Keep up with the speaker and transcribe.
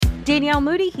Danielle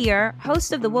Moody here,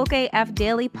 host of the Woke AF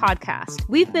Daily podcast.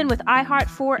 We've been with iHeart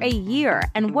for a year,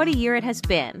 and what a year it has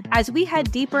been. As we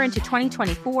head deeper into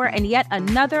 2024 and yet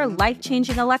another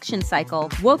life-changing election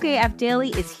cycle, Woke AF Daily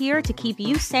is here to keep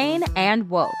you sane and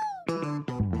woke.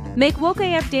 Make Woke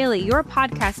AF Daily your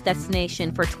podcast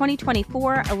destination for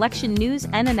 2024 election news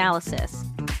and analysis.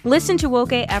 Listen to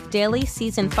Woke AF Daily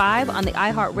Season 5 on the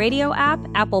iHeartRadio app,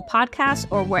 Apple Podcasts,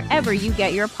 or wherever you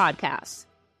get your podcasts.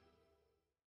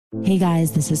 Hey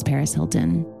guys, this is Paris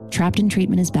Hilton. Trapped in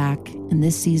Treatment is back, and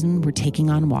this season we're taking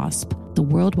on WASP, the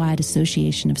Worldwide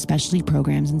Association of Specialty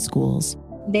Programs in Schools.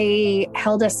 They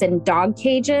held us in dog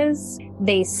cages.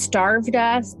 They starved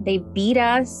us. They beat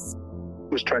us.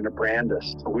 Was trying to brand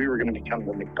us. So we were going to become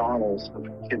the McDonald's of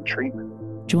kid treatment.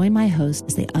 Join my hosts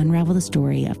as they unravel the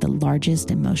story of the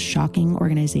largest and most shocking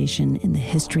organization in the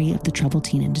history of the troubled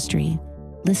teen industry.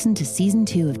 Listen to Season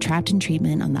 2 of Trapped in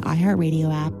Treatment on the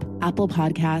iHeartRadio app, Apple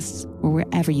Podcasts, or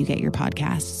wherever you get your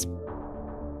podcasts.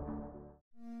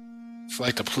 It's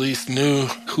like the police knew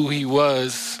who he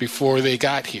was before they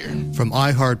got here. From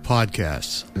iHeart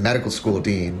Podcasts. The medical school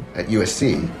dean at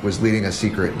USC was leading a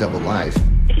secret double life.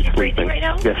 He's breathing right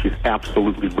now? Yes, he's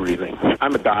absolutely breathing.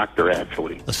 I'm a doctor,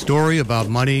 actually. A story about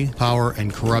money, power,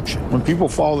 and corruption. When people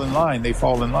fall in line, they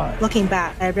fall in line. Looking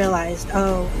back, I realized,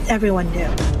 everyone knew.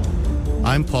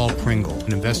 I'm Paul Pringle,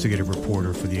 an investigative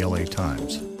reporter for the LA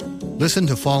Times. Listen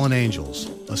to Fallen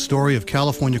Angels, a story of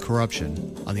California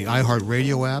corruption on the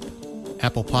iHeartRadio app,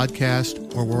 Apple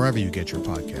Podcast, or wherever you get your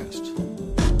podcasts.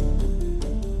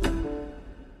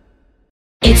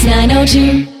 It's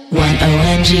 902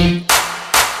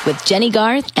 1OMG with Jenny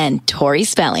Garth and Tori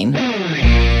Spelling.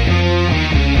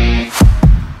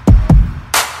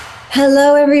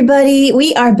 Hello, everybody.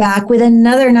 We are back with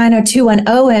another 90210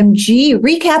 OMG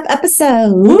recap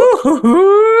episode.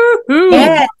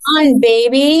 Yes, on,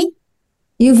 baby.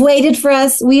 You've waited for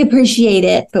us. We appreciate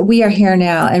it, but we are here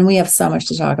now, and we have so much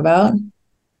to talk about.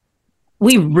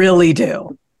 We really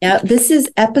do. Yeah, this is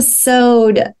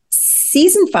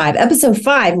Season 5, Episode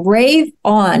 5, Rave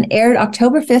On, aired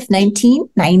October 5th,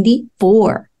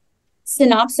 1994.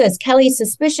 Synopsis: Kelly's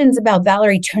suspicions about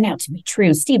Valerie turn out to be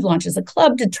true. Steve launches a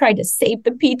club to try to save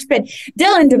the Peach Pit.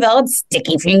 Dylan develops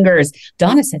sticky fingers.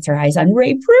 Donna sets her eyes on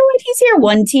Ray Pruitt. He's here.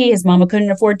 1 tea. His mama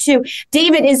couldn't afford 2.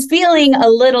 David is feeling a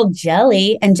little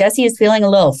jelly, and Jesse is feeling a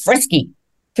little frisky.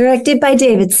 Directed by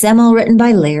David Semmel, written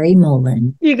by Larry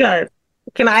Mullen. You guys,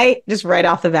 can I just right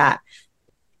off the bat?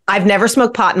 I've never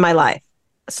smoked pot in my life.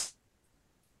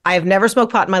 I have never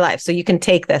smoked pot in my life, so you can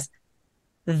take this.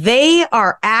 They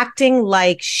are acting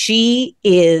like she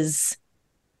is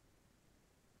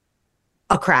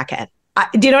a crackhead.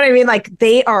 Do you know what I mean? Like,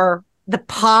 they are the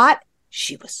pot.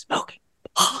 She was smoking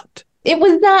pot. It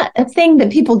was not a thing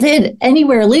that people did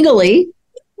anywhere legally.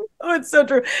 Oh, it's so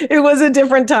true. It was a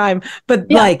different time. But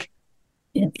it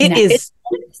is.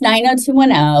 It's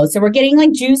 90210. So we're getting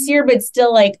like juicier, but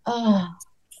still like,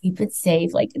 keep it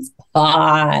safe, like it's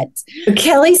pot.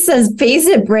 Kelly says, face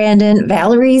it, Brandon,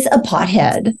 Valerie's a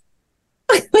pothead.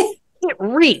 It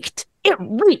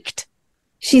reeked.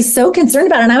 She's so concerned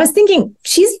about it. And I was thinking,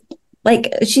 she's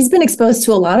been exposed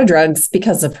to a lot of drugs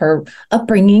because of her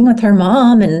upbringing with her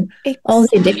mom and all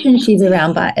the addiction she's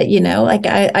around by,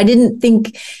 I didn't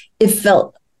think it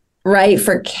felt right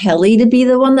for Kelly to be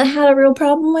the one that had a real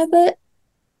problem with it.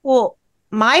 Well,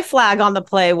 my flag on the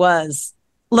play was,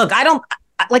 look,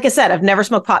 like I said, I've never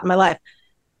smoked pot in my life.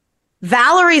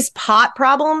 Valerie's pot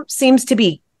problem seems to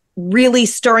be really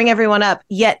stirring everyone up.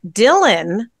 Yet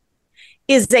Dylan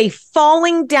is a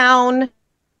falling down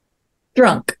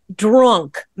drunk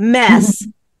mess.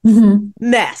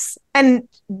 Mess. And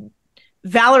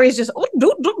Valerie's just,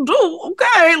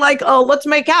 okay, like, let's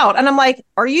make out. And I'm like,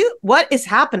 what is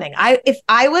happening?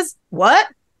 What?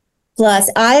 Plus,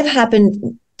 I've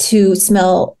happened to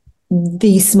smell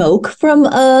the smoke from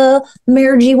a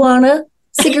marijuana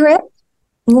cigarette,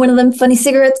 one of them funny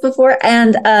cigarettes before,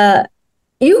 and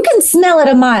you can smell it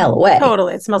a mile away.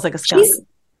 Totally, it smells like a skunk.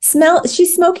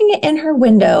 She's smoking it in her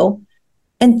window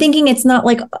and thinking it's not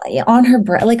like on her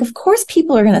breath. Like, of course,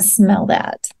 people are going to smell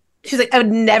that. She's like, I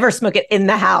would never smoke it in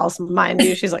the house, mind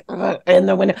you. She's like, in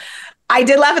the window. I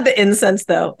did laugh at the incense,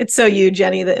 though. It's so you,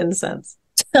 Jenny, the incense.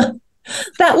 That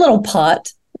little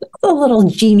pot. A little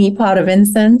genie pot of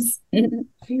incense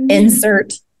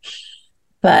insert,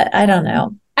 but I don't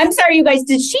know. I'm sorry, you guys.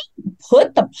 Did she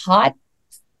put the pot,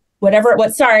 whatever it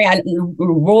was? Sorry, I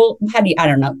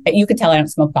don't know. You could tell I don't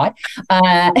smoke pot.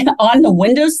 On the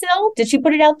windowsill, did she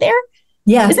put it out there?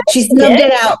 Yeah, she snubbed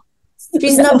it out.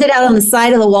 She snubbed it out on the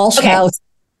side of the Walsh house.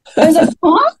 I was like,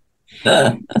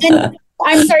 huh? And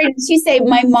I'm sorry, did she say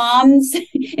my mom's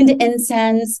into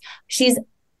incense?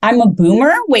 I'm a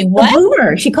boomer? Wait, what? A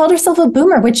boomer. She called herself a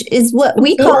boomer, which is what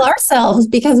we call ourselves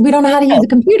because we don't know how to use a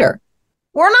computer.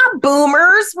 We're not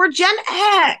boomers. We're Gen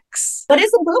X. What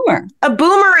is a boomer? A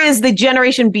boomer is the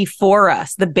generation before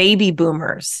us, the baby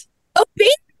boomers. Oh,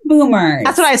 baby boomers.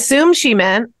 That's what I assumed she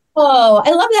meant. Oh,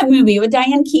 I love that movie with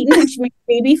Diane Keaton when she makes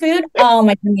baby food. Oh,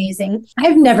 my, amazing.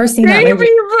 I've never seen that movie.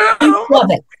 You love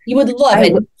it. You would love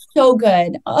it. It's so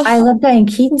good. Oh. I love Diane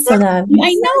Keaton so that.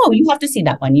 I know. You have to see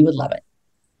that one. You would love it.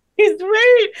 He's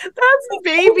right. That's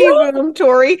baby boom,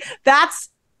 Tori. That's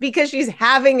because she's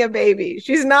having a baby.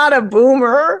 She's not a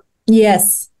boomer.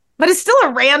 Yes. But it's still a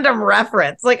random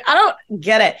reference. Like, I don't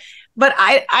get it. But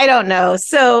I don't know.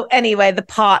 So anyway, the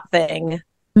pot thing.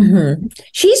 Mm-hmm.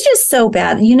 She's just so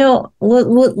bad. You know,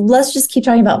 let's just keep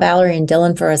talking about Valerie and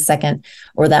Dylan for a second,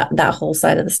 or that whole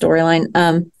side of the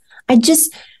storyline.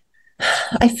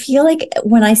 I feel like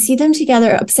when I see them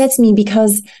together, it upsets me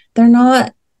because they're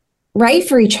not right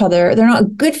for each other. They're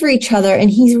not good for each other. And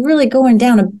he's really going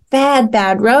down a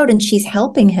bad road and she's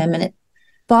helping him. And it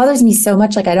bothers me so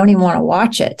much. Like, I don't even want to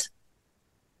watch it.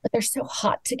 But they're so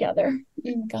hot together.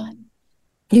 Oh, God.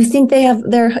 You think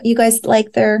you guys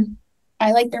like their...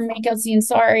 I like their makeout scene.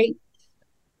 Sorry.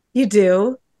 You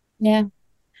do? Yeah.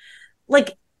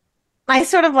 Like, I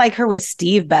sort of like her with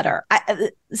Steve better.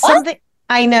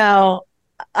 I know.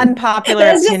 Unpopular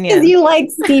That's opinion. Just because you like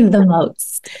Steve the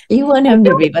most. You want him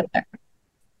to be with her.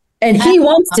 And he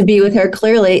wants to be with her,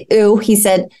 clearly. Ooh, he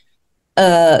said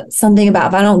something about,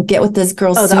 if I don't get with this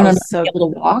girl soon, I'm not going to be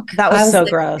able to walk. That was so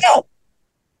like, gross. No.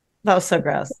 That was so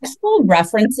gross. Sexual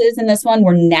references in this one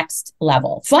were next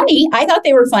level. Funny. I thought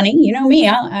they were funny. You know me.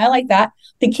 I like that.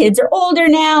 The kids are older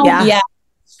now. Yeah.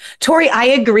 Tori, I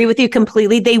agree with you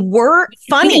completely. They were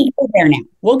funny. There now.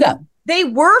 We'll go. They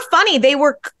were funny. They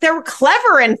were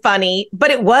clever and funny, but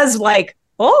it was like,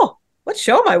 oh, what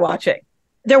show am I watching?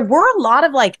 There were a lot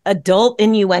of like adult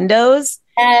innuendos.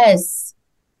 Yes.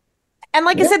 And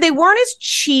like I said, they weren't as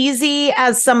cheesy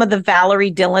as some of the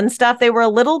Valerie Dylan stuff. They were a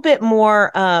little bit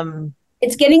more...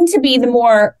 It's getting to be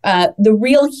the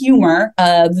real humor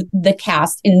of the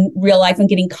cast in real life and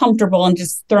getting comfortable and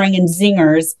just throwing in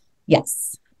zingers.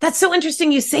 Yes. That's so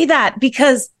interesting you say that,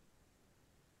 because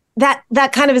that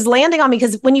kind of is landing on me,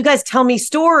 because when you guys tell me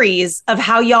stories of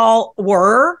how y'all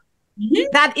were,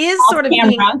 that is off sort of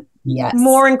being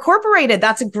more incorporated.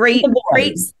 That's a great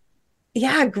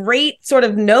sort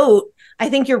of note. I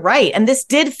think you're right. And this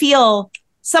did feel,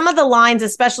 some of the lines,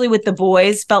 especially with the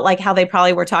boys, felt like how they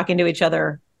probably were talking to each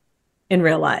other in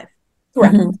real life.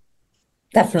 Correct. Mm-hmm.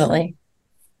 Definitely.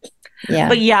 Yeah.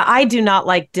 But yeah, I do not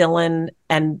like Dylan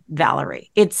and Valerie.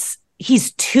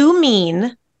 He's too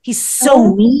mean. He's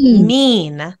so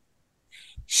mean.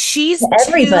 She's to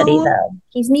everybody, though.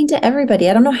 He's mean to everybody.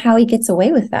 I don't know how he gets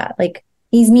away with that. Like,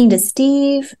 he's mean to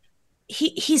Steve.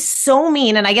 He's so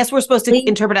mean. And I guess we're supposed to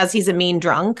interpret as he's a mean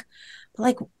drunk. But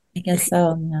like, I guess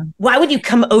so. Yeah. Why would you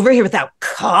come over here without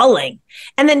calling?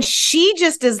 And then she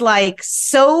just is like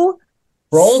so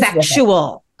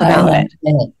sexual about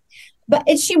it.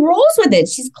 But she rolls with it.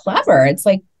 She's clever. It's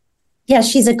like, yeah,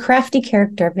 she's a crafty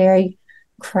character, very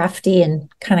crafty and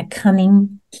kind of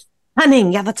cunning.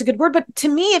 Cunning, yeah, that's a good word. But to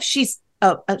me, if she's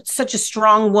such a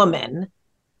strong woman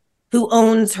who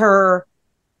owns her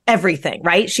everything,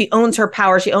 right? She owns her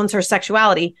power. She owns her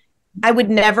sexuality. I would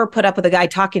never put up with a guy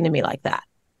talking to me like that.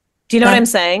 Do you know what I'm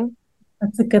saying?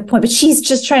 That's a good point. But she's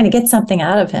just trying to get something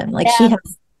out of him. Like, she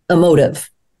has a motive.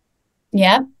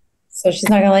 Yeah. So she's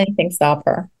not going to let anything stop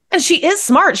her. And she is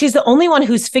smart. She's the only one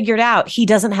who's figured out he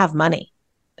doesn't have money.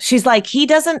 She's like, he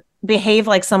doesn't behave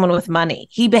like someone with money.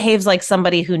 He behaves like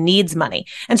somebody who needs money.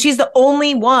 And she's the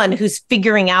only one who's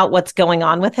figuring out what's going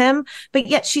on with him. But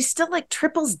yet she still like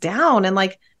triples down and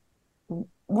like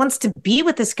wants to be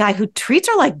with this guy who treats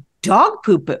her like dog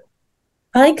poo-poo.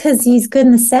 I like because he's good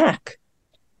in the sack.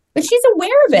 But she's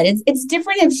aware of it. It's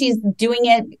different if she's doing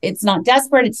it. It's not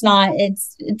desperate. It's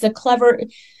a clever...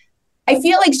 I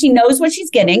feel like she knows what she's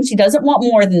getting. She doesn't want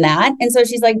more than that. And so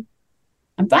she's like,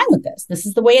 I'm fine with this. This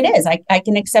is the way it is. I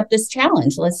can accept this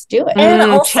challenge. Let's do it. And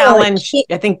also, challenge.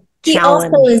 I think he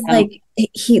challenge. also is like,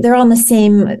 they're on the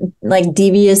same like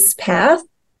devious path,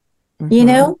 you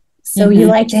know? So you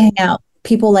like to hang out.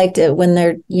 People like to, when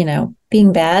they're,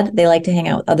 being bad, they like to hang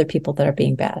out with other people that are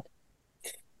being bad.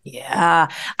 Yeah.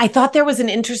 I thought there was an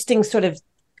interesting sort of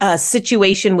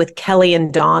situation with Kelly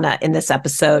and Donna in this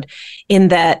episode, in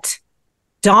that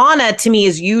Donna, to me,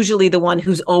 is usually the one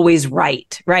who's always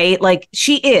right? Like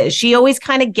she always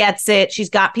kind of gets it.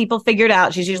 She's got people figured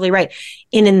out. She's usually right.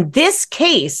 And in this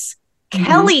case,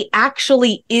 Kelly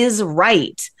actually is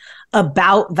right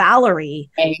about Valerie,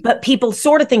 but people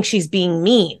sort of think she's being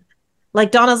mean.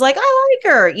 Like Donna's like, I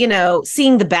like her, you know,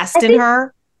 seeing the best in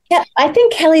her. Yeah, I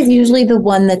think Kelly's usually the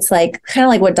one that's like, kind of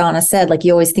like what Donna said, like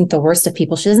you always think the worst of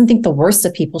people. She doesn't think the worst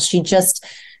of people. She just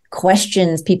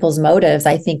questions people's motives,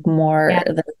 I think, more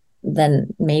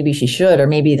than maybe she should, or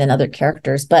maybe than other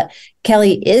characters. But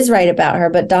Kelly is right about her,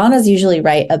 but Donna's usually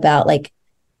right about like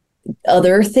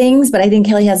other things. But I think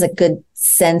Kelly has a good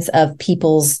sense of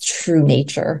people's true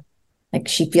nature. Like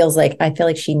I feel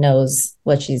like she knows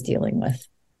what she's dealing with.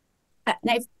 And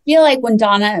I feel like when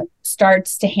Donna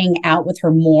starts to hang out with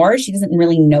her more, she doesn't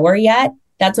really know her yet.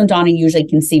 That's when Donna usually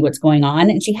can see what's going on.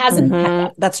 And she hasn't.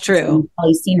 That's true.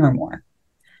 Probably seen her more.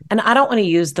 And I don't want to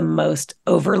use the most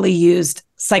overly used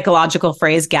psychological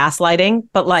phrase, gaslighting,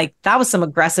 but like that was some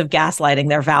aggressive gaslighting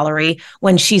there, Valerie,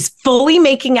 when she's fully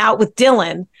making out with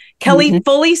Dylan. Kelly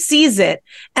fully sees it.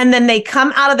 And then they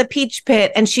come out of the peach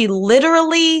pit and she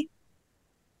literally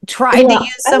tried to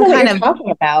use some kind of talking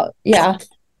about. Yeah.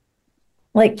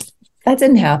 Like that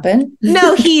didn't happen.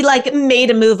 No, he like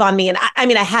made a move on me. And I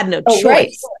mean, I had no choice.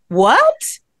 Right.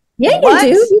 What? Yeah, what?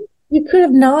 You do. You could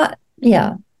have not.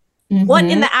 Yeah. What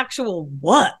in the actual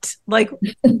what? Like,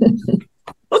 there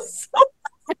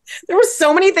were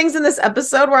so many things in this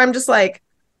episode where I'm just like,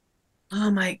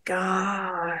 oh my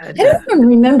God. I don't even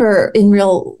remember in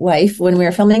real life when we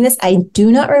were filming this. I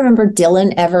do not remember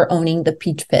Dylan ever owning the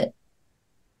peach pit.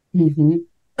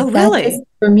 Oh, really?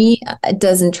 For me, it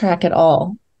doesn't track at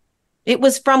all. It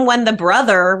was from when the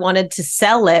brother wanted to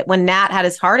sell it when Nat had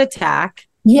his heart attack.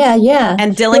 Yeah.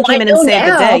 And Dylan came in and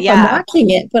saved the day. Yeah. I'm watching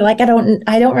it, but like I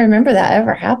don't remember that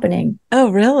ever happening.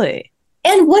 Oh, really?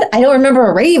 And I don't remember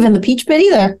a rave in the peach pit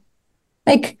either.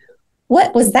 Like,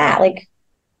 what was that? Like,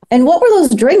 and what were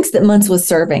those drinks that Muntz was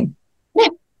serving?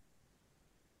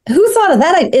 Who thought of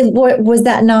that? Was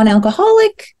that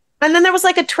non-alcoholic? And then there was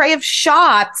like a tray of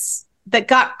shots that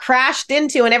got crashed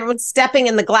into and everyone's stepping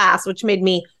in the glass, which made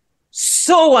me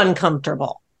so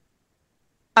uncomfortable.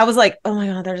 I was like, oh my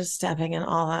God, they're just stepping in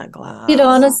all that glass. It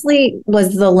honestly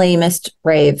was the lamest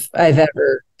rave I've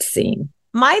ever seen.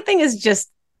 My thing is just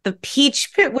the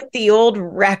peach pit with the old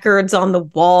records on the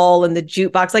wall and the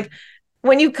jukebox. Like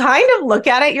when you kind of look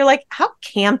at it, you're like, how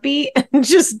campy and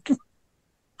just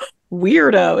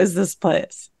weirdo is this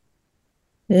place?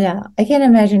 Yeah, I can't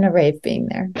imagine a rave being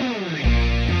there.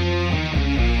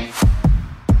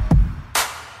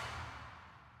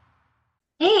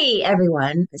 Hey,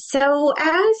 everyone. So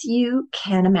as you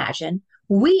can imagine,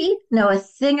 we know a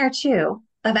thing or two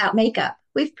about makeup.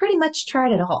 We've pretty much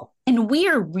tried it all. And we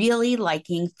are really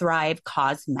liking Thrive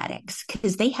Causemetics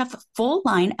because they have a full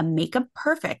line of makeup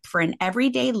perfect for an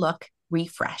everyday look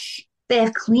refresh. They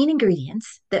have clean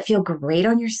ingredients that feel great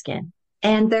on your skin.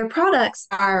 And their products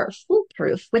are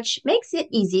foolproof, which makes it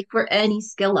easy for any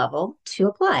skill level to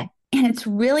apply. And it's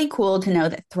really cool to know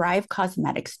that Thrive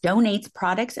Causemetics donates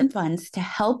products and funds to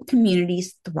help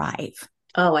communities thrive.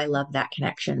 Oh, I love that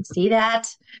connection. See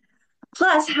that?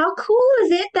 Plus, how cool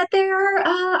is it that their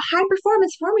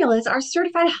high-performance formulas are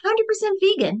certified 100%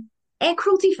 vegan and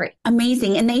cruelty-free?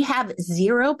 Amazing. And they have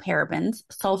 0 parabens,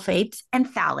 sulfates, and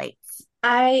phthalates.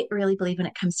 I really believe when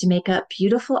it comes to makeup,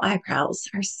 beautiful eyebrows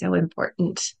are so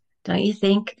important. Don't you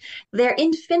think? Their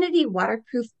Infinity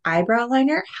Waterproof Eyebrow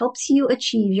Liner helps you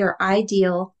achieve your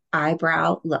ideal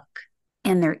eyebrow look.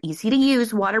 And their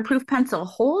easy-to-use waterproof pencil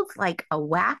holds like a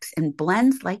wax and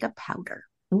blends like a powder.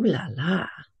 Ooh la la.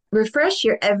 Refresh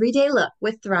your everyday look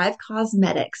with Thrive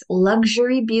Causemetics,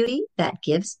 luxury beauty that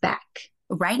gives back.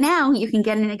 Right now, you can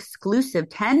get an exclusive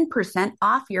 10%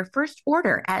 off your first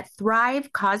order at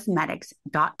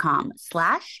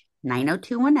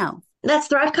thrivecausemetics.com/90210. That's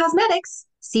Thrive Causemetics,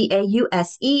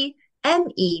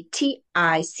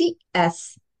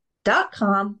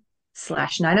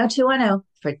 CAUSEMETICS.com/90210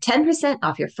 for 10%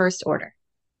 off your first order.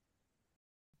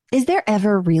 Is there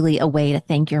ever really a way to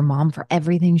thank your mom for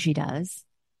everything she does?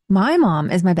 My mom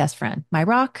is my best friend, my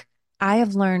rock. I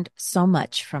have learned so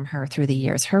much from her through the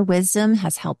years. Her wisdom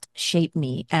has helped shape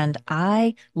me, and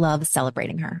I love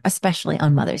celebrating her, especially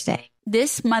on Mother's Day.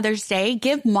 This Mother's Day,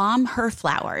 give Mom her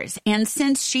flowers. And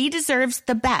since she deserves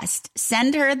the best,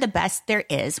 send her the best there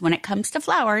is. When it comes to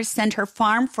flowers, send her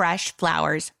farm fresh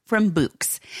flowers from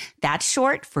Bouqs. That's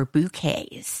short for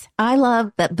bouquets. I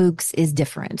love that Bouqs is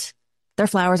different. Their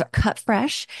flowers are cut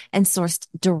fresh and sourced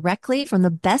directly from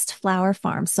the best flower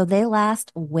farms, so they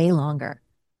last way longer.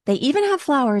 They even have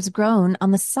flowers grown on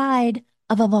the side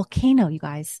of a volcano, you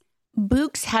guys.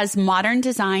 Bouqs has modern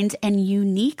designs and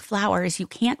unique flowers you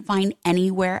can't find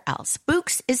anywhere else.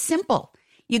 Bouqs is simple.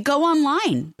 You go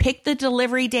online, pick the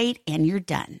delivery date, and you're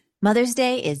done. Mother's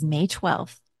Day is May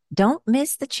 12th. Don't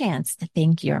miss the chance to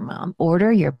thank your mom. Order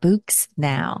your Books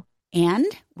now. And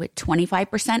with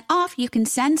 25% off, you can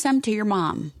send some to your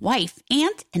mom, wife,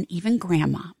 aunt, and even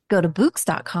grandma. Go to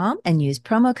Books.com and use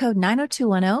promo code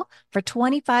 90210 for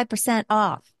 25%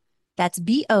 off. That's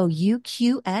BOUQS.com,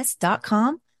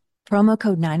 promo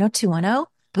code 90210,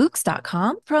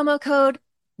 Books.com, promo code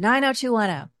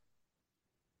 90210.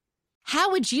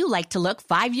 How would you like to look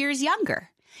 5 years younger?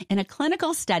 In a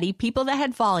clinical study, people that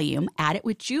had volume added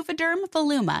with Juvederm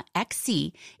Voluma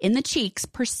XC in the cheeks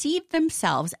perceived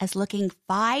themselves as looking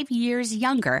 5 years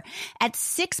younger at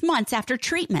 6 months after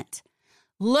treatment.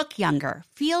 Look younger.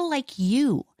 Feel like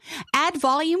you. Add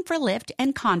volume for lift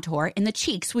and contour in the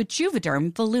cheeks with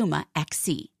Juvederm Voluma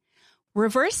XC.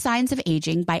 Reverse signs of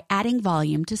aging by adding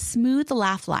volume to smooth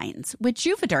laugh lines with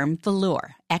Juvederm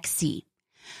Volure XC.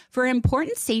 For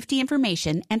important safety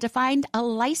information and to find a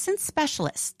licensed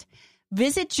specialist,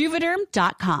 visit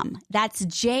Juvederm.com. That's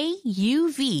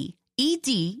JUVEDERM.com.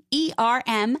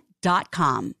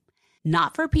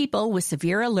 Not for people with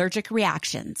severe allergic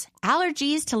reactions,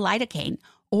 allergies to lidocaine,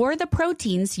 or the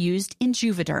proteins used in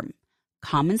Juvederm.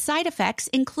 Common side effects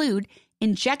include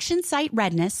injection site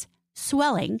redness,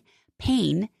 swelling,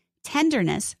 pain,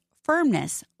 tenderness,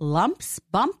 firmness, lumps,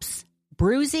 bumps,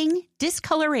 bruising,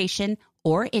 discoloration,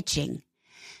 or itching.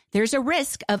 There's a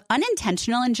risk of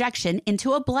unintentional injection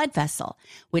into a blood vessel,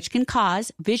 which can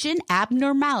cause vision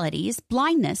abnormalities,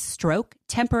 blindness, stroke,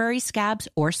 temporary scabs,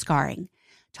 or scarring.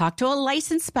 Talk to a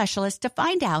licensed specialist to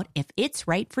find out if it's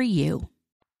right for you.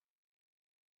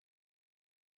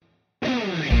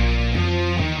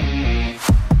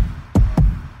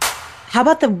 How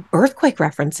about the earthquake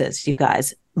references, you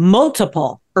guys?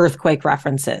 Multiple earthquake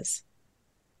references.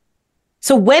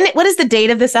 So what is the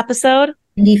date of this episode?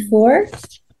 94.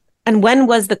 And when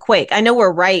was the quake? I know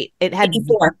we're right. It had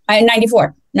 94.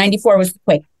 94. 94 was the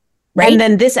quake. Right. And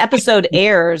then this episode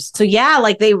airs. So yeah,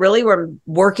 like they really were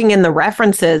working in the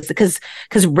references because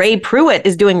Ray Pruitt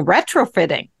is doing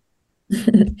retrofitting.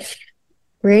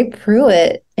 Ray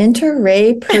Pruitt. Enter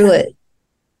Ray Pruitt.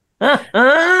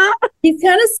 He's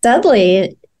kind of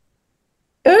studly.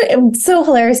 It's so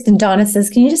hilarious. And Donna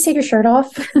says, "Can you just take your shirt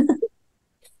off?"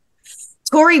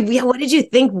 Tori, what did you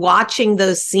think watching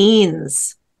those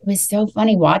scenes? It was so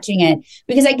funny watching it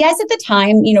because I guess at the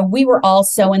time, we were all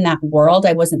so in that world.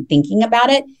 I wasn't thinking about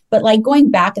it, but like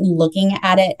going back and looking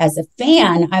at it as a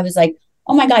fan, I was like,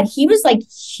 oh my God, he was like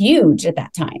huge at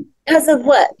that time. As of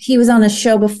what? He was on the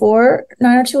show before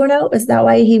 90210? Is that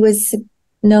why he was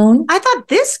known? I thought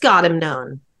this got him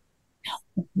known.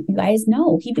 You guys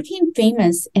know he became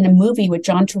famous in a movie with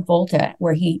John Travolta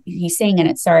where he sang in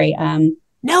it. Sorry.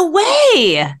 No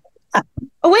way.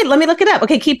 Oh, wait, let me look it up.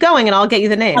 Okay, keep going and I'll get you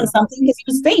the name. Something because he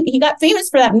was famous. He got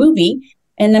famous for that movie.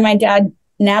 And then my dad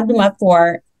nabbed him up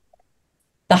for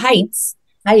The Heights.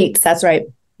 Heights, that's right.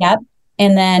 Yep.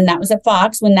 And then that was at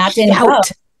Fox when that didn't go.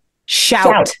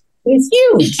 Shout. It was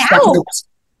huge.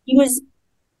 He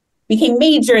became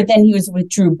major. Then he was with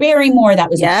Drew Barrymore.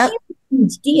 That was a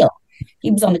huge deal.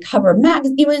 He was on the cover of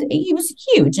magazine. He was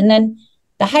huge. And then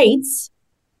The Heights.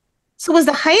 So was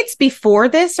The Heights before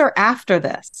this or after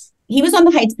this? He was on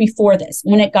The Heights before this.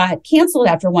 When it got canceled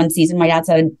after one season, my dad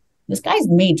said, this guy's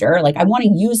major. Like, I want to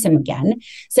use him again.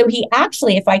 So he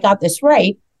actually, if I got this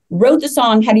right, wrote the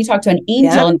song, How Do You Talk to an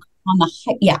Angel? And on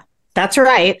the that's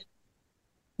right.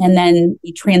 And then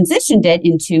he transitioned it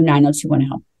into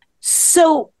 90210.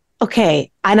 So,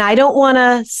 okay. And I don't want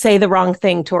to say the wrong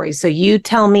thing, Tori. So you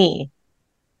tell me.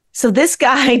 So this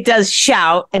guy does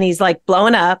Shout and he's like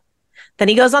blowing up. Then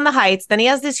he goes on The Heights. Then he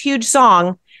has this huge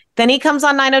song. Then he comes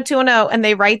on 90210 and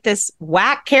they write this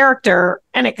whack character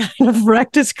and it kind of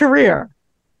wrecked his career.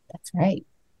 That's right.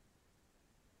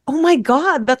 Oh my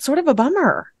God, that's sort of a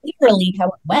bummer. Literally how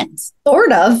it went.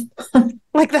 Sort of.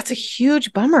 Like that's a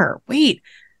huge bummer. Wait.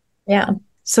 Yeah.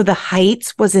 So The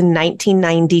Heights was in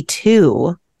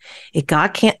 1992. It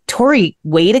got Tori,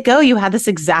 way to go. You had this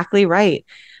exactly right.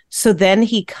 So then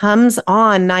he comes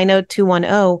on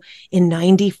 90210 in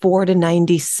 94 to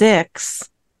 96.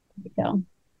 There you go.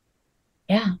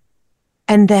 Yeah.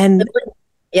 And then,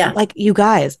 like you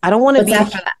guys, I don't want to be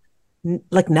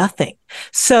like nothing.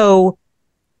 So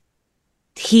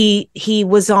he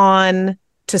was on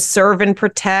To Serve and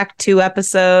Protect 2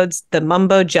 episodes, The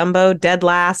Mumbo Jumbo, Dead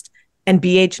Last, and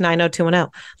BH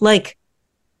 90210. Like,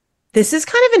 this is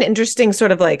kind of an interesting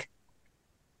sort of like,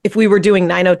 if we were doing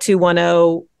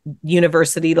 90210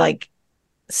 university like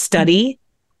study,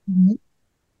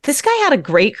 this guy had a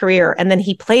great career. And then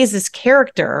he plays this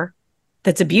character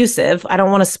that's abusive. I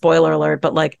don't want to spoiler alert,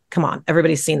 but like, come on,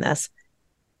 everybody's seen this.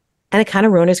 And it kind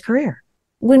of ruined his career.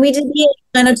 When we did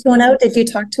 90210, did you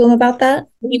talk to him about that?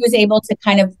 He was able to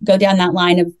kind of go down that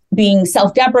line of being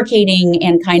self-deprecating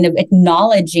and kind of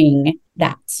acknowledging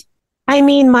that. I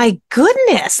mean, my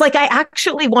goodness, like I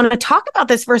actually want to talk about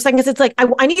this for a second because it's like,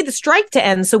 I need the strike to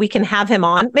end so we can have him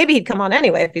on. Maybe he'd come on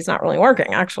anyway if he's not really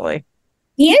working, actually.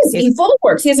 He is. He full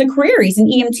works. He has a career. He's an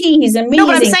EMT. He's amazing. No,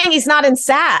 but I'm saying he's not in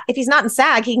SAG. If he's not in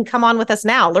SAG, he can come on with us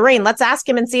now. Lorraine, let's ask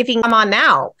him and see if he can come on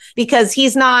now because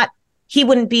he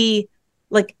wouldn't be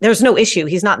like, there's no issue.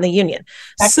 He's not in the union.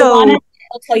 So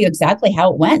I'll tell you exactly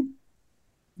how it went.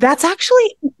 That's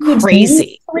actually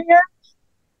crazy.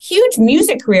 Huge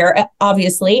music career,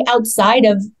 obviously, outside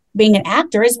of being an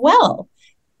actor as well.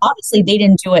 Obviously, they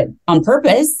didn't do it on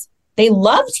purpose. They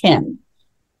loved him.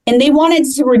 And they wanted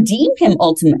to redeem him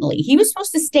ultimately. He was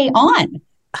supposed to stay on.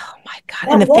 Oh my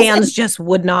God. And the fans just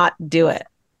would not do it.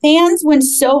 Fans went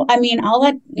I'll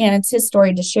let, it's his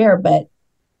story to share, but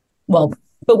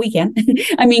we can.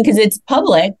 Because it's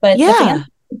public, but the fans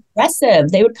were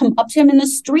aggressive. They would come up to him in the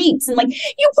streets and like,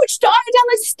 you pushed Donna down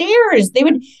the stairs.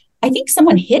 I think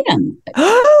someone hit him.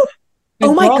 Oh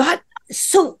my God.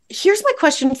 So here's my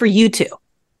question for you two.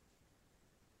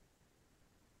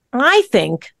 I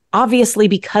think, obviously,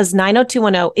 because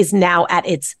 90210 is now at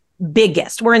its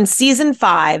biggest. We're in season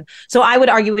 5. So I would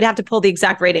argue we'd have to pull the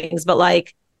exact ratings, but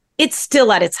like it's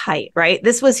still at its height, right?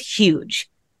 This was huge.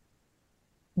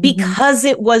 Because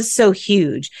it was so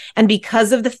huge and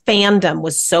because of the fandom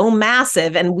was so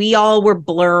massive and we all were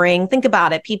blurring. Think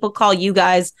about it. People call you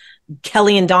guys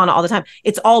Kelly and Donna all the time.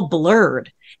 It's all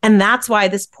blurred. And that's why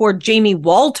this poor Jamie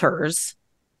Walters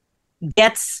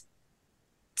gets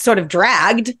sort of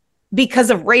dragged because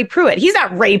of Ray Pruitt. He's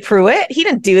not Ray Pruitt. He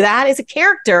didn't do that. It's a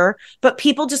character, but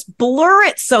people just blur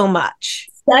it so much.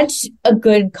 Such a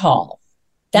good call.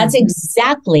 That's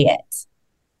exactly it.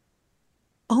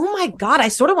 Oh my God, I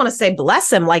sort of want to say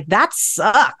bless him. Like, that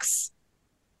sucks.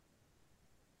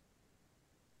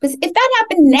 Because if that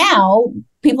happened now,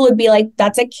 people would be like,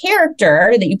 that's a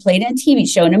character that you played in a TV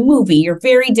show, in a movie. You're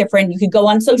very different. You could go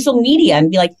on social media and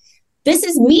be like, this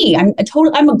is me. I'm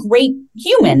a great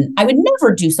human. I would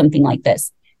never do something like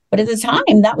this. But at the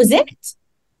time, that was it.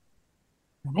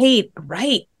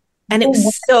 Right. And it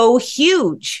was so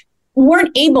huge.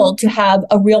 Weren't able to have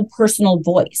a real personal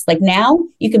voice. Like now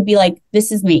you could be like,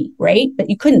 this is me, right? But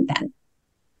you couldn't then.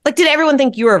 Like, did everyone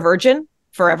think you were a virgin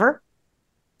forever?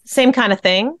 Same kind of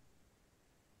thing?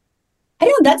 I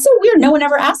know, that's so weird. No one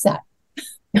ever asked that.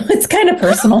 It's kind of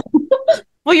personal.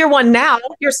 Well, you're one now.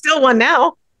 You're still one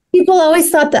now. People always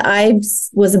thought that Ives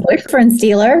was a boyfriend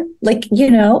stealer. Like,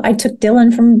 I took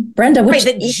Dylan from Brenda, which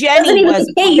that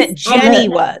Jenny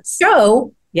was.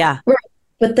 Show. Yeah. Right.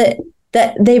 But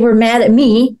that they were mad at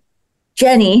me,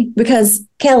 Jenny, because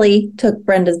Kelly took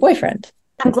Brenda's boyfriend.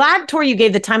 I'm glad, Tori, you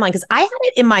gave the timeline because I had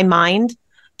it in my mind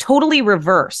totally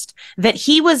reversed that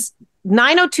he was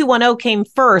 90210 came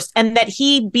first and that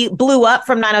he blew up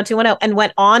from 90210 and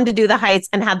went on to do The Heights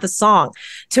and had the song.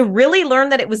 To really learn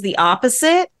that it was the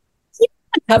opposite. He was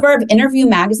on the cover of Interview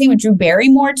magazine with Drew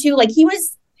Barrymore too. Like he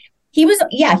was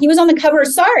on the cover.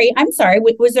 I'm sorry.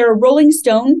 Was there a Rolling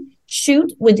Stone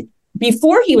shoot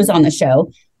before he was on the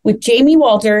show with Jamie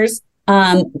Walters,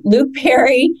 Luke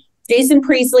Perry, Jason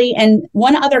Priestley, and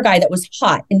one other guy that was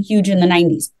hot and huge in the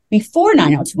 90s before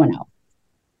 90210,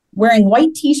 wearing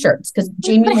white T-shirts because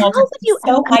Jamie Walters is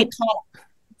so iconic.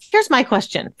 Here's my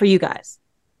question for you guys.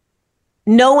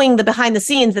 Knowing the behind the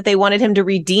scenes that they wanted him to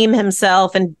redeem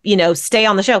himself and, stay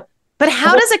on the show. But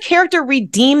how does a character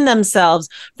redeem themselves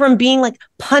from being like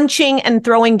punching and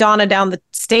throwing Donna down the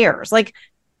stairs? Like,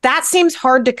 that seems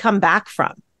hard to come back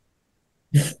from.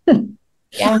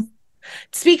 Yeah.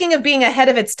 Speaking of being ahead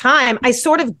of its time, I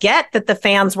sort of get that the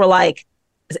fans were like,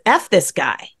 F this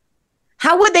guy.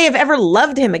 How would they have ever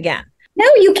loved him again? No,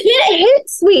 you can't hit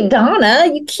sweet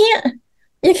Donna. You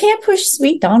can't push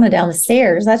sweet Donna down the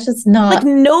stairs. That's just not. Like,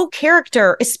 no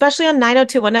character, especially on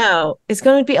 90210, is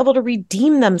going to be able to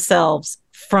redeem themselves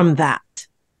from that.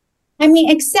 I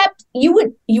mean, except you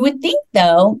would think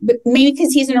though, but maybe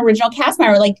because he's an original cast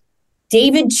member, like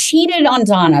David cheated on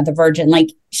Donna, the virgin. Like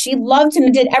she loved him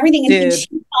and did everything, and he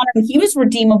cheated on her. He was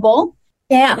redeemable.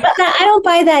 Yeah, but I don't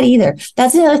buy that either.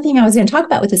 That's the other thing I was going to talk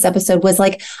about with this episode was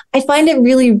like, I find it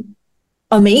really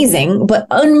amazing, but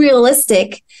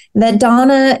unrealistic that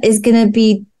Donna is going to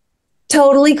be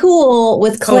totally cool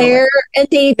with Claire and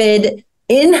David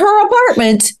in her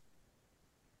apartment.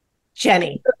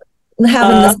 Jenny.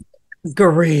 Having this.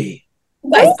 Agree.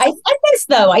 I said this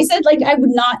though. I said like I would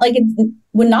not like it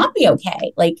would not be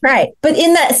okay. Like right, but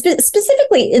in that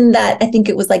specifically in that I think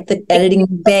it was like the editing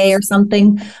bay or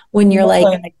something when you're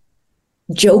like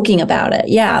joking about it.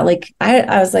 Yeah, like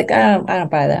I was like I don't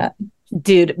buy that.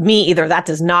 Dude, me either. That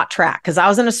does not track because I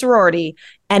was in a sorority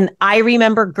and I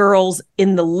remember girls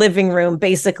in the living room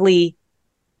basically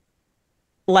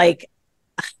like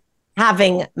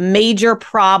having major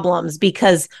problems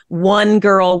because one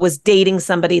girl was dating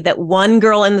somebody that one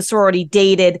girl in the sorority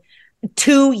dated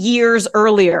 2 years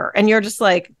earlier. And you're just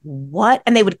like, what?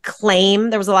 And they would claim,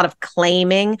 there was a lot of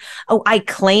claiming. Oh, I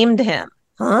claimed him.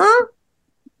 Huh?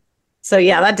 So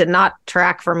yeah, that did not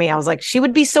track for me. I was like, she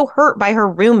would be so hurt by her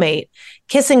roommate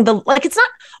kissing it's not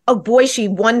a boy she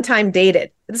one time dated.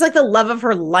 It's like the love of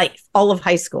her life, all of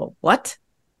high school. What?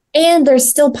 And they're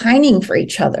still pining for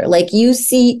each other. Like you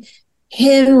see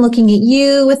him looking at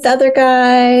you with the other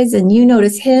guys and you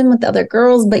notice him with the other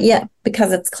girls, but yet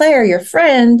because it's Claire, your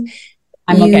friend,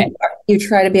 you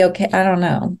try to be okay. I don't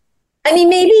know. I mean,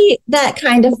 maybe that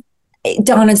kind of,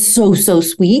 Donna's so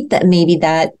sweet that maybe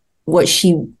that what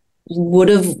she would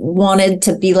have wanted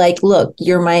to be like, look,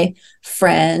 you're my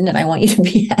friend and I want you to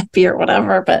be happy or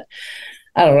whatever. But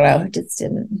I don't know. It just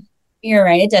didn't. You're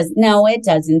right. It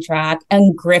doesn't track.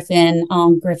 And Griffin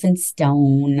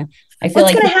Stone. I feel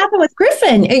What's going to happen with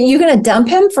Griffin? Are you going to dump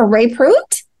him for Ray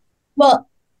Pruitt? Well,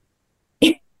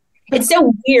 it's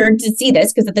so weird to see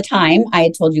this because at the time I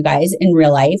had told you guys in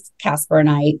real life, Casper and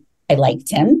I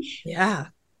liked him. Yeah.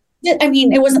 I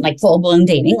mean, it wasn't like full blown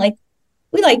dating. Like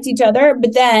we liked each other,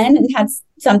 but then had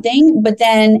something, but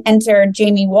then entered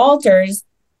Jamie Walters.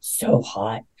 So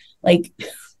hot. Like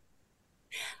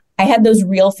I had those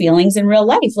real feelings in real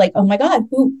life. Like, oh my God,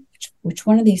 which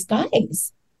one of these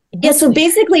guys? Yeah. So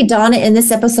basically Donna in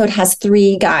this episode has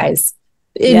 3 guys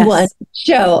in one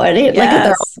show. And they're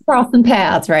all crossing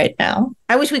paths right now.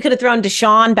 I wish we could have thrown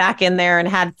Deshaun back in there and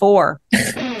had 4.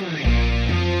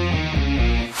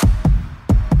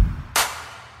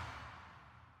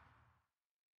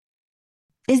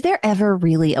 Is there ever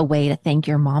really a way to thank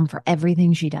your mom for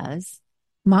everything she does?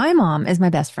 My mom is my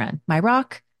best friend, my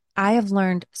rock. I have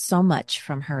learned so much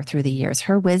from her through the years.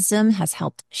 Her wisdom has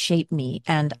helped shape me,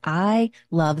 and I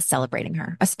love celebrating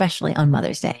her, especially on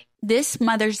Mother's Day. This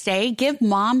Mother's Day, give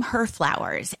mom her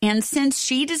flowers. And since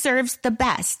she deserves the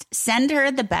best, send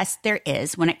her the best there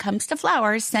is. When it comes to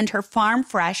flowers, send her farm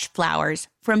fresh flowers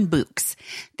from Bouqs.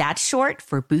 That's short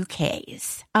for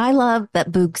bouquets. I love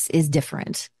that Bouqs is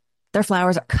different. Their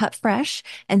flowers are cut fresh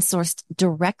and sourced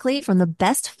directly from the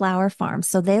best flower farms,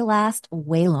 so they last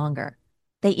way longer.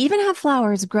 They even have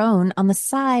flowers grown on the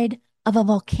side of a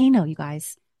volcano, you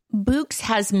guys. Bouqs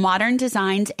has modern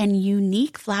designs and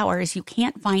unique flowers you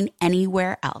can't find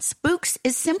anywhere else. Bouqs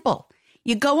is simple.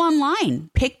 You go online,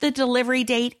 pick the delivery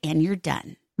date, and you're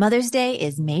done. Mother's Day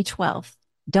is May 12th.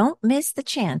 Don't miss the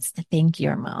chance to thank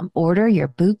your mom. Order your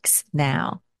Bouqs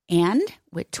now. And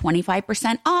with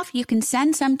 25% off, you can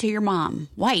send some to your mom,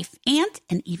 wife, aunt,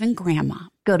 and even grandma.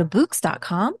 Go to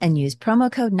Bouqs.com and use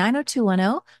promo code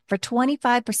 90210 for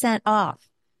 25% off.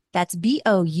 That's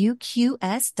BOUQS.com,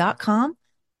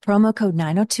 promo code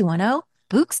 90210,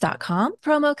 Bouqs.com,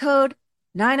 promo code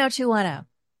 90210.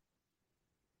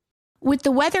 With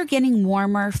the weather getting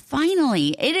warmer,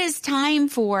 finally, it is time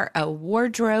for a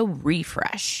wardrobe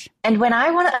refresh. And when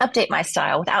I want to update my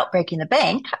style without breaking the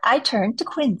bank, I turn to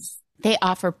Quince. They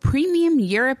offer premium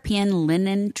European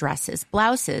linen dresses,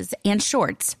 blouses, and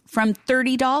shorts from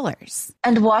 $30.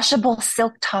 And washable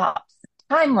silk tops,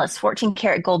 timeless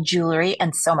 14-karat gold jewelry,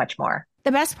 and so much more.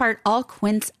 The best part, all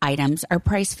Quince items are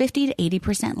priced 50 to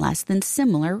 80% less than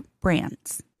similar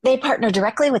brands. They partner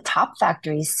directly with top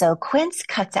factories, so Quince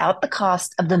cuts out the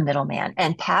cost of the middleman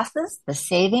and passes the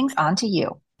savings on to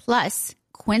you. Plus,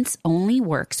 Quince only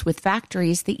works with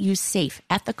factories that use safe,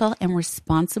 ethical, and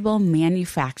responsible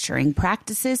manufacturing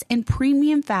practices and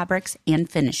premium fabrics and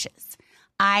finishes.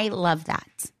 I love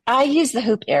that. I use the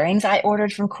hoop earrings I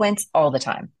ordered from Quince all the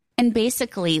time. And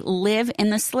basically live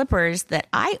in the slippers that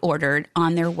I ordered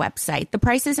on their website. The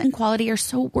prices and quality are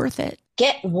so worth it.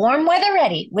 Get warm weather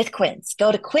ready with Quince.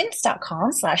 Go to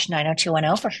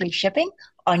quince.com/90210 for free shipping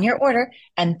on your order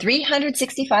and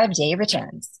 365-day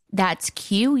returns. That's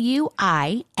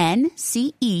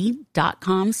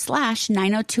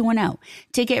QUINCE.com/90210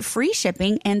 to get free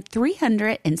shipping and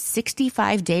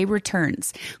 365-day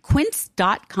returns.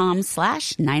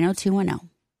 Quince.com/90210.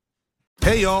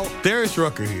 Hey y'all, Darius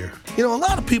Rucker here. You know, a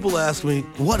lot of people ask me,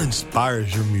 what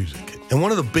inspires your music? And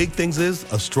one of the big things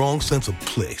is a strong sense of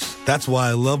place. That's why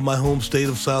I love my home state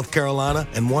of South Carolina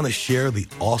and want to share the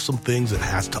awesome things it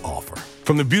has to offer.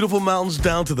 From the beautiful mountains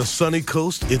down to the sunny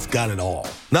coast, it's got it all.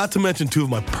 Not to mention 2 of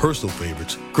my personal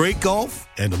favorites, great golf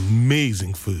and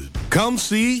amazing food. Come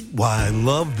see why I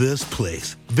love this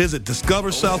place. Visit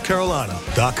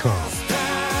discoversouthcarolina.com.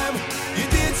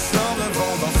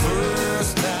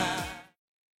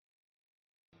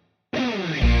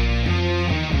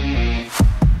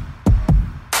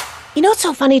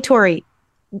 what's so funny, Tori?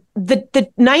 The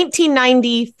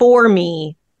 1994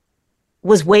 me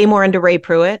was way more into Ray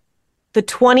Pruitt. The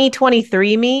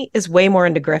 2023 me is way more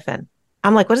into Griffin.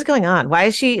 I'm like, what is going on? Why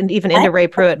is she even into Ray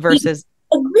Pruitt versus?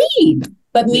 Agreed.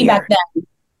 But me back then.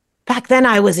 Back then,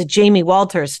 I was a Jamie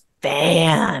Walters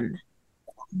fan.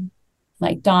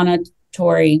 Like Donna,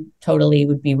 Tori, totally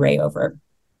would be Ray over.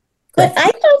 But I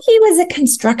thought he was a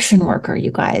construction worker,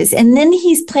 you guys. And then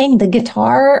he's playing the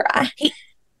guitar.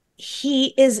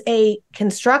 He is a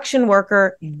construction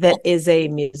worker that is a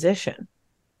musician.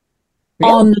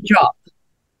 On the job.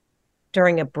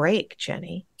 During a break,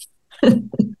 Jenny.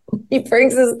 He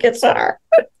brings his guitar.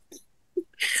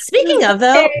 Speaking of,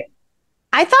 though,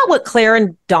 I thought what Claire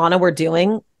and Donna were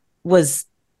doing was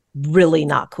really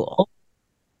not cool.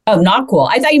 Oh, not cool.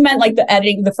 I thought you meant like the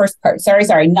editing the first part.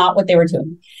 Sorry. Not what they were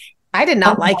doing. I did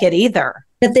not like it either.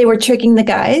 That they were tricking the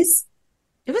guys?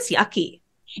 It was yucky.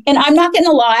 And I'm not going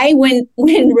to lie, when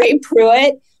Ray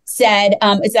Pruitt said,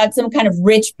 is that some kind of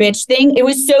rich bitch thing? It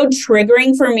was so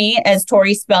triggering for me as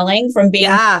Tori Spelling from being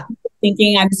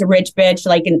thinking I was a rich bitch.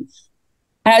 Like, and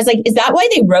I was like, is that why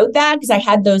they wrote that? Because I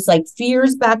had those like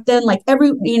fears back then. Like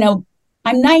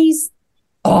I'm nice.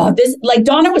 Oh, this like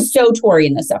Donna was so Tori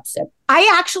in this episode.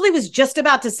 I actually was just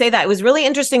about to say that. It was really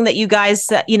interesting that you guys,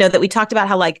 that we talked about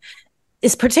how like,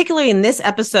 is particularly in this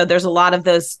episode, there's a lot of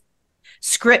those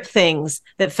script things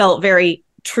that felt very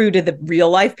true to the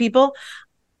real life people.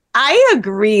 I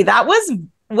agree. That was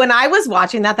when I was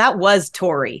watching that was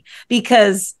Tori,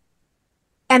 because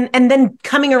and then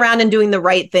coming around and doing the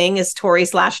right thing is Tori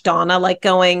 / Donna, like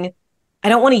going, I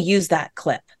don't want to use that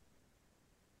clip.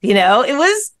 It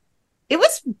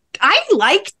was I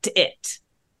liked it.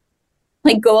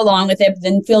 Like go along with it, but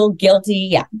then feel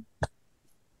guilty.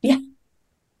 Yeah.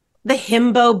 The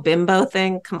himbo bimbo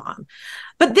thing. Come on.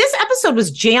 But this episode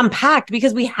was jam-packed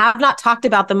because we have not talked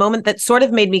about the moment that sort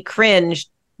of made me cringe,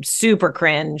 super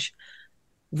cringe.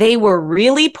 They were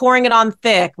really pouring it on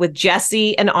thick with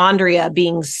Jesse and Andrea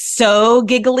being so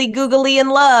giggly googly in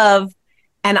love.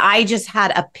 And I just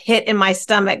had a pit in my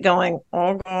stomach going,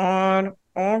 oh God.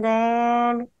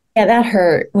 Yeah, that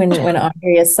hurt when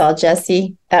Andrea saw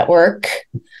Jesse at work.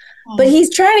 But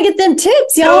he's trying to get them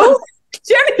tips, y'all.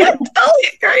 Jenny, I totally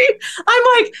agree. I'm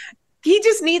like, he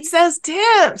just needs those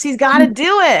tips. He's got to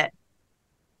do it.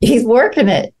 He's working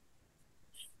it.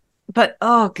 But,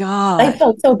 oh, God. I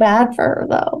felt so bad for her,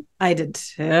 though. I did,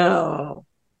 too. How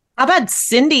about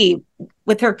Cindy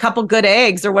with her couple good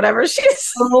eggs or whatever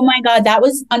she's... Oh, my God. That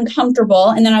was uncomfortable.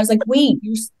 And then I was like, wait,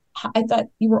 I thought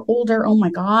you were older. Oh, my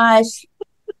gosh.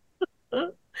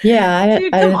 Yeah.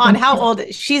 Dude, come on. How old?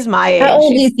 She's my age. How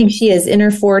old do you think she is? In her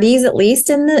 40s, at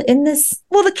least in this?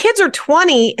 Well, the kids are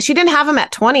 20. She didn't have them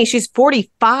at 20. She's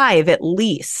 45 at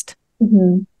least.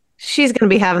 Mm-hmm. She's going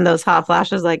to be having those hot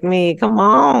flashes like me. Come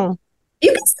on.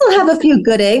 You can still have a few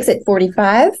good eggs at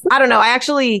 45. I don't know. I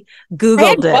actually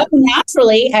Googled it.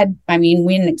 Naturally,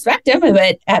 we didn't expect him,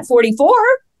 but at 44.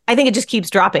 I think it just keeps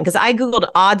dropping because I Googled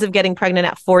odds of getting pregnant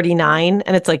at 49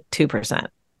 and it's like 2%.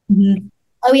 Mm-hmm.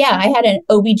 Oh, yeah. I had an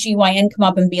OBGYN come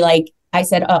up and be like, I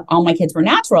said, all my kids were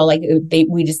natural. Like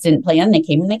we just didn't plan. They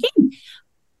came when they came.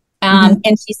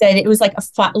 And she said it was like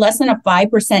less than a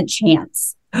 5%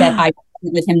 chance that I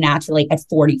was with him naturally at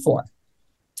 44.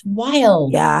 It's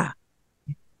wild. Yeah.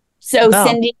 So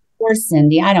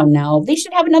Cindy, I don't know. They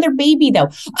should have another baby though.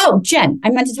 Oh, Jen, I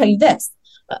meant to tell you this.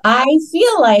 I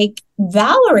feel like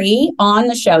Valerie on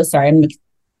the show,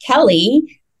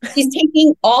 Kelly, she's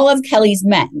taking all of Kelly's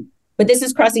men. But this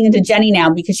is crossing into Jenny now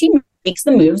because she makes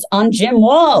the moves on Jim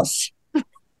Walsh.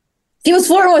 He was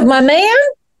flirting with my man?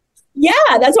 Yeah,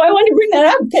 that's why I wanted to bring that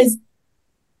up because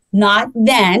not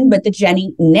then, but the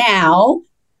Jenny now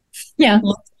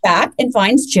looks back and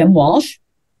finds Jim Walsh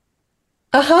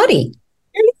a hottie.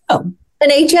 There you go. An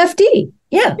HFD.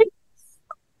 Yeah.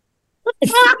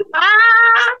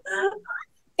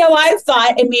 So I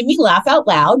thought it made me laugh out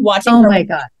loud watching her. Oh my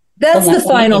God. That's the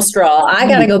final straw. I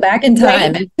got to go back in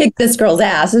time and kick this girl's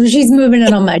ass. She's moving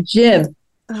in on my Jim.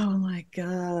 Oh my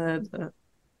God.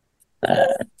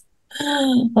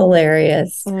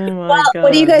 Hilarious. Oh my God.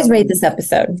 What do you guys rate this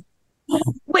episode?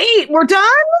 Wait, we're done?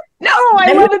 No,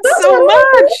 I love it so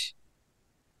much.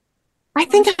 I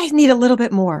think I need a little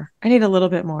bit more. You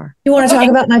want to talk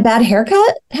about my bad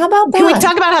haircut? How about that? Can we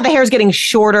talk about how the hair is getting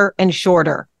shorter and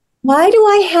shorter? Why do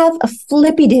I have a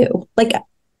flippy-do? Like,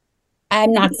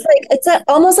 I'm not. It's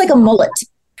almost like a mullet.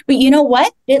 But you know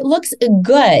what? It looks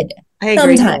good. I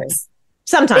agree.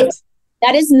 Sometimes.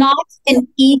 That is not an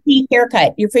easy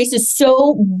haircut. Your face is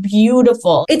so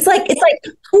beautiful. It's like an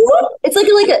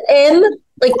M.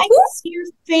 Like I see your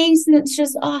face, and it's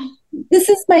just This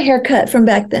is my haircut from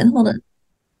back then. Hold on.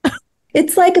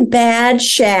 It's like a bad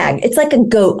shag. It's like a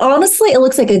goat. Honestly, it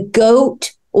looks like a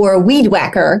goat or a weed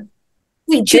whacker.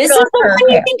 Wait, this is the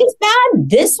one you think is bad?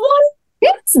 This one?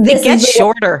 Yes. It gets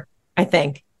shorter, I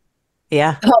think.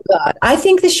 Yeah. Oh, God. I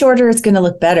think the shorter is going to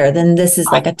look better than this is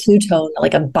like a two-tone,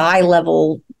 like a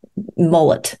bi-level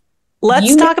mullet.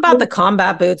 Let's talk about the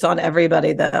combat boots on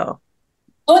everybody, though.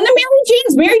 Oh, and the Mary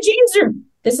Janes. Mary Janes are,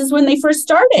 this is when they first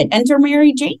started. Enter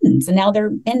Mary Janes. And now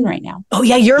they're in right now. Oh,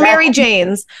 yeah, you're Mary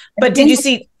Janes. But did you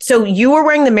see? So you were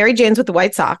wearing the Mary Janes with the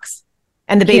white socks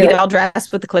and the baby doll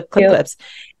dress with the clips.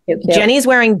 Jenny's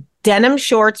wearing denim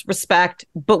shorts, respect,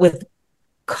 but with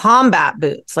combat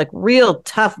boots, like real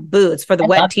tough boots for the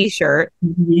wet t-shirt.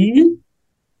 Mm-hmm.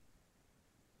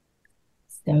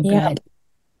 So good.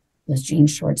 Those jean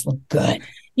shorts look good.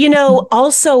 You know,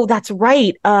 also, that's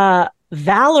right.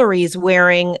 Valerie's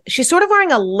she's sort of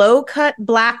wearing a low-cut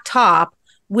black top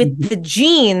with the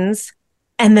jeans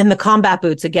and then the combat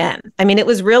boots again. I mean, it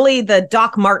was really the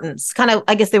Doc Martens. Kind of,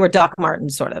 I guess they were Doc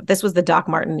Martens, sort of. This was the Doc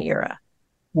Marten era.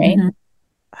 Right? Mm-hmm.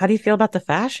 How do you feel about the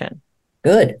fashion?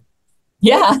 Good.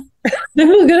 Yeah. I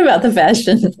feel good about the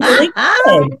fashion.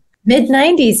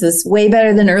 Mid-90s was way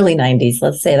better than early 90s.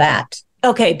 Let's say that.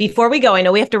 Okay, before we go, I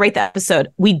know we have to rate the episode.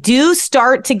 We do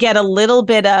start to get a little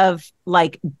bit of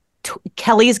like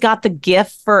Kelly's got the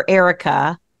gift for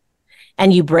Erica,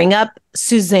 and you bring up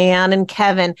Suzanne and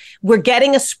Kevin. We're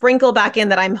getting a sprinkle back in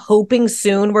that I'm hoping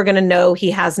soon we're going to know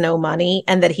he has no money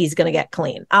and that he's going to get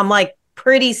clean. I'm like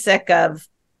pretty sick of,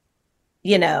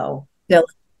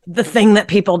 the thing that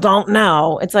people don't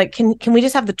know. It's like, can we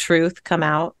just have the truth come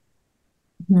out?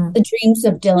 The dreams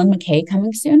of Dylan McKay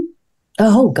coming soon.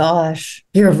 Oh, gosh.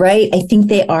 You're right. I think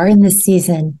they are in this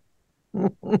season.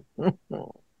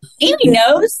 Amy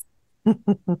knows.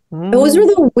 Those were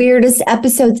the weirdest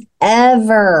episodes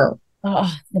ever.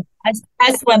 Oh, the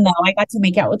best one, though. I got to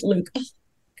make out with Luke.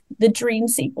 The dream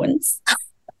sequence. Oh,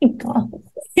 my God.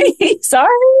 Sorry.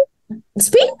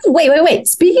 Wait.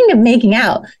 Speaking of making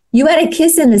out, you had a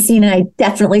kiss in the scene and I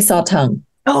definitely saw tongue.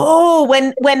 Oh,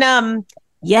 when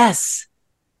yes.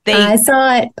 I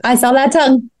saw it. I saw that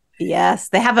tongue. Yes,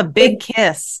 they have a big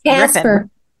kiss. Casper.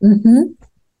 Mm-hmm.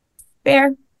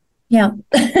 Fair. Yeah.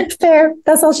 Fair.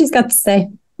 That's all she's got to say.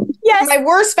 Yes. My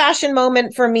worst fashion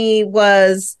moment for me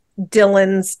was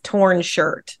Dylan's torn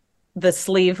shirt, the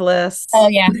sleeveless. Oh,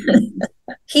 yeah.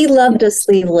 He loved a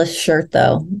sleeveless shirt,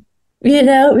 though. I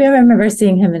remember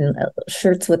seeing him in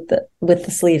shirts with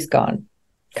the sleeves gone,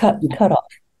 cut off.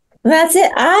 That's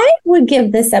it. I would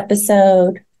give this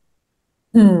episode.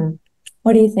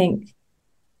 What do you think?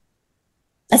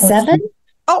 A 7?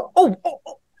 Oh my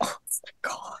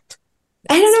God.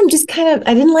 I don't know. I'm just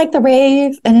I didn't like the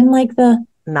rave. I didn't like the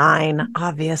 9.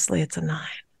 Obviously, it's a 9.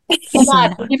 Come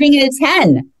on, I'm giving it a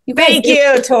 10. Thank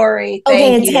you, Tori.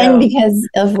 Okay, a 10 because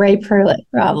of Ray Pruitt.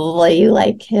 Probably you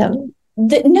like him.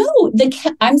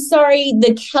 I'm sorry.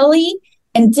 The Kelly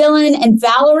and Dylan and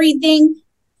Valerie thing.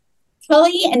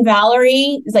 Kelly and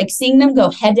Valerie is like seeing them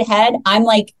go head to head. I'm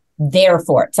like there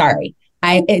for it. Sorry.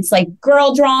 It's like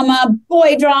girl drama,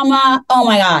 boy drama. Oh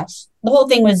my gosh. The whole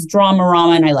thing was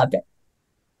drama-rama and I loved it.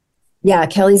 Yeah,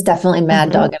 Kelly's definitely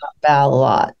mad dogging on Val a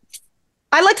lot.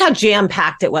 I liked how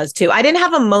jam-packed it was too. I didn't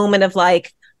have a moment of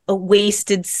like a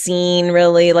wasted scene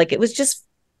really. Like it was just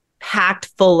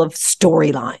packed full of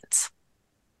storylines.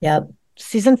 Yep.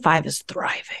 Season 5 is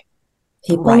thriving.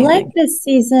 People like this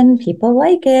season. People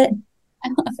like it. I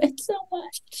love it so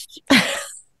much.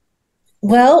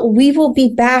 Well, we will be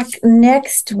back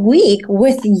next week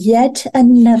with yet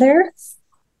another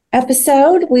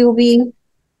episode. We will be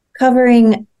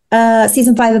covering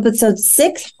season 5, episode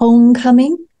 6,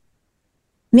 Homecoming.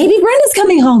 Maybe Brenda's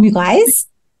coming home, you guys.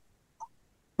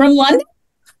 From London?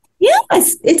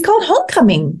 Yes, it's called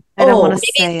Homecoming. I don't want to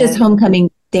say it's just Homecoming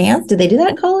dance. Did they do that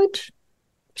in college?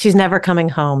 She's never coming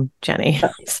home, Jenny.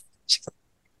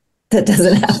 That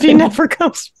doesn't happen. She never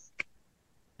comes.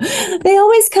 They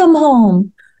always come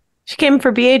home. She came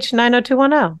for BH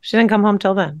 90210. She didn't come home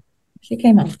till then. She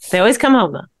came home. They always come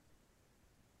home though.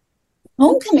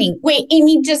 Homecoming. Wait,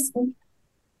 Amy, just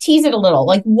tease it a little.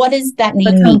 Like, what does that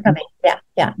name mean? Homecoming.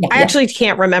 Yeah. I actually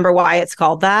can't remember why it's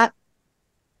called that.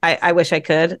 I wish I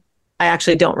could. I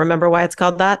actually don't remember why it's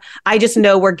called that. I just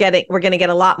know we're going to get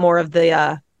a lot more of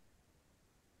the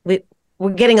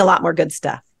we're getting a lot more good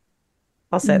stuff.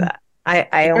 I'll say that.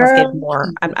 I almost gave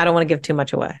more. I don't want to give too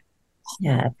much away.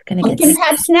 Yeah, it's gonna Pumpkin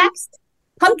Patch next.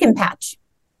 Pumpkin Patch.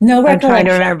 No, I'm trying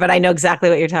to remember, but I know exactly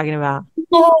what you're talking about.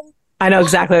 I know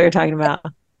exactly what you're talking about.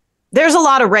 There's a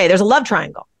lot of Ray. There's a love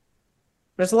triangle.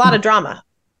 There's a lot of drama.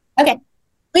 Okay.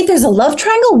 Wait, there's a love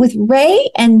triangle with Ray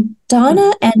and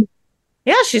Donna and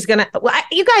Yeah, she's gonna. Well,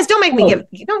 you guys don't make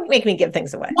me give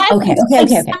things away. Okay.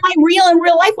 Am I real in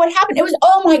real life? What happened? It was,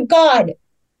 oh my God.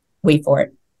 Wait for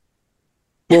it.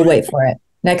 We'll wait for it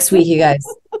next week, you guys.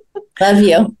 Love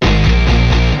you.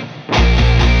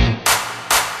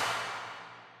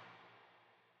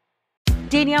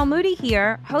 Danielle Moody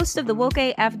here, host of the Woke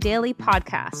AF Daily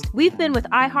podcast. We've been with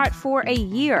iHeart for a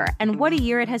year, and what a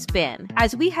year it has been.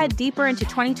 As we head deeper into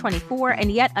 2024 and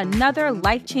yet another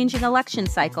life-changing election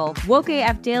cycle, Woke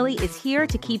AF Daily is here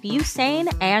to keep you sane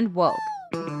and woke.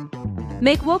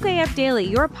 Make Woke AF Daily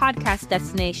your podcast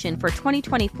destination for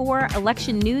 2024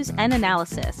 election news and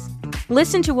analysis.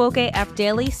 Listen to Woke AF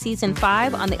Daily Season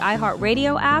 5 on the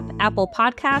iHeartRadio app, Apple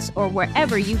Podcasts, or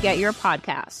wherever you get your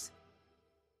podcasts.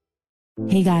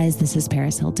 Hey guys, this is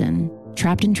Paris Hilton.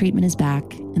 Trapped in Treatment is back,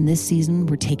 and this season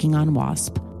we're taking on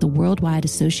WASP, the Worldwide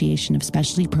Association of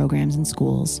Specialty Programs in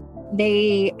Schools.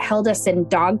 They held us in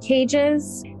dog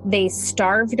cages. They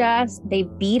starved us. They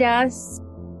beat us.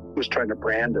 Was trying to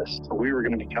brand us. We were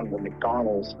going to become the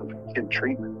McDonald's of kid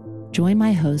treatment. Join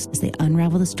my host as they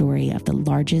unravel the story of the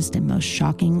largest and most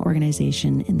shocking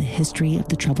organization in the history of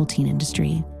the troubled teen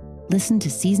industry. Listen to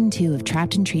Season 2 of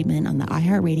Trapped in Treatment on the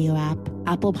iHeartRadio app,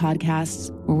 Apple Podcasts,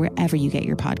 or wherever you get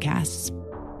your podcasts.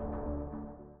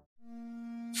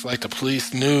 It's like the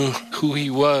police knew who he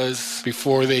was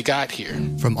before they got here.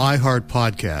 From iHeart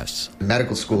Podcasts. The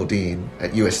medical school dean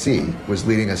at USC was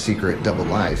leading a secret double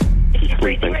life. She's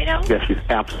breathing right now? Yes, she's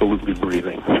absolutely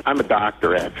breathing. I'm a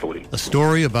doctor, actually. A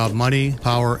story about money,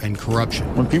 power, and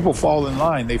corruption. When people fall in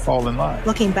line, they fall in line.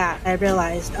 Looking back, I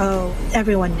realized,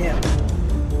 everyone knew.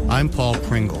 I'm Paul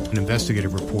Pringle, an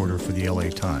investigative reporter for the LA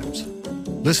Times.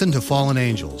 Listen to Fallen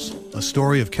Angels, a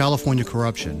story of California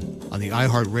corruption on the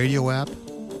iHeartRadio app,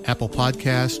 Apple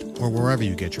Podcast, or wherever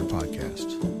you get your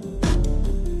podcasts.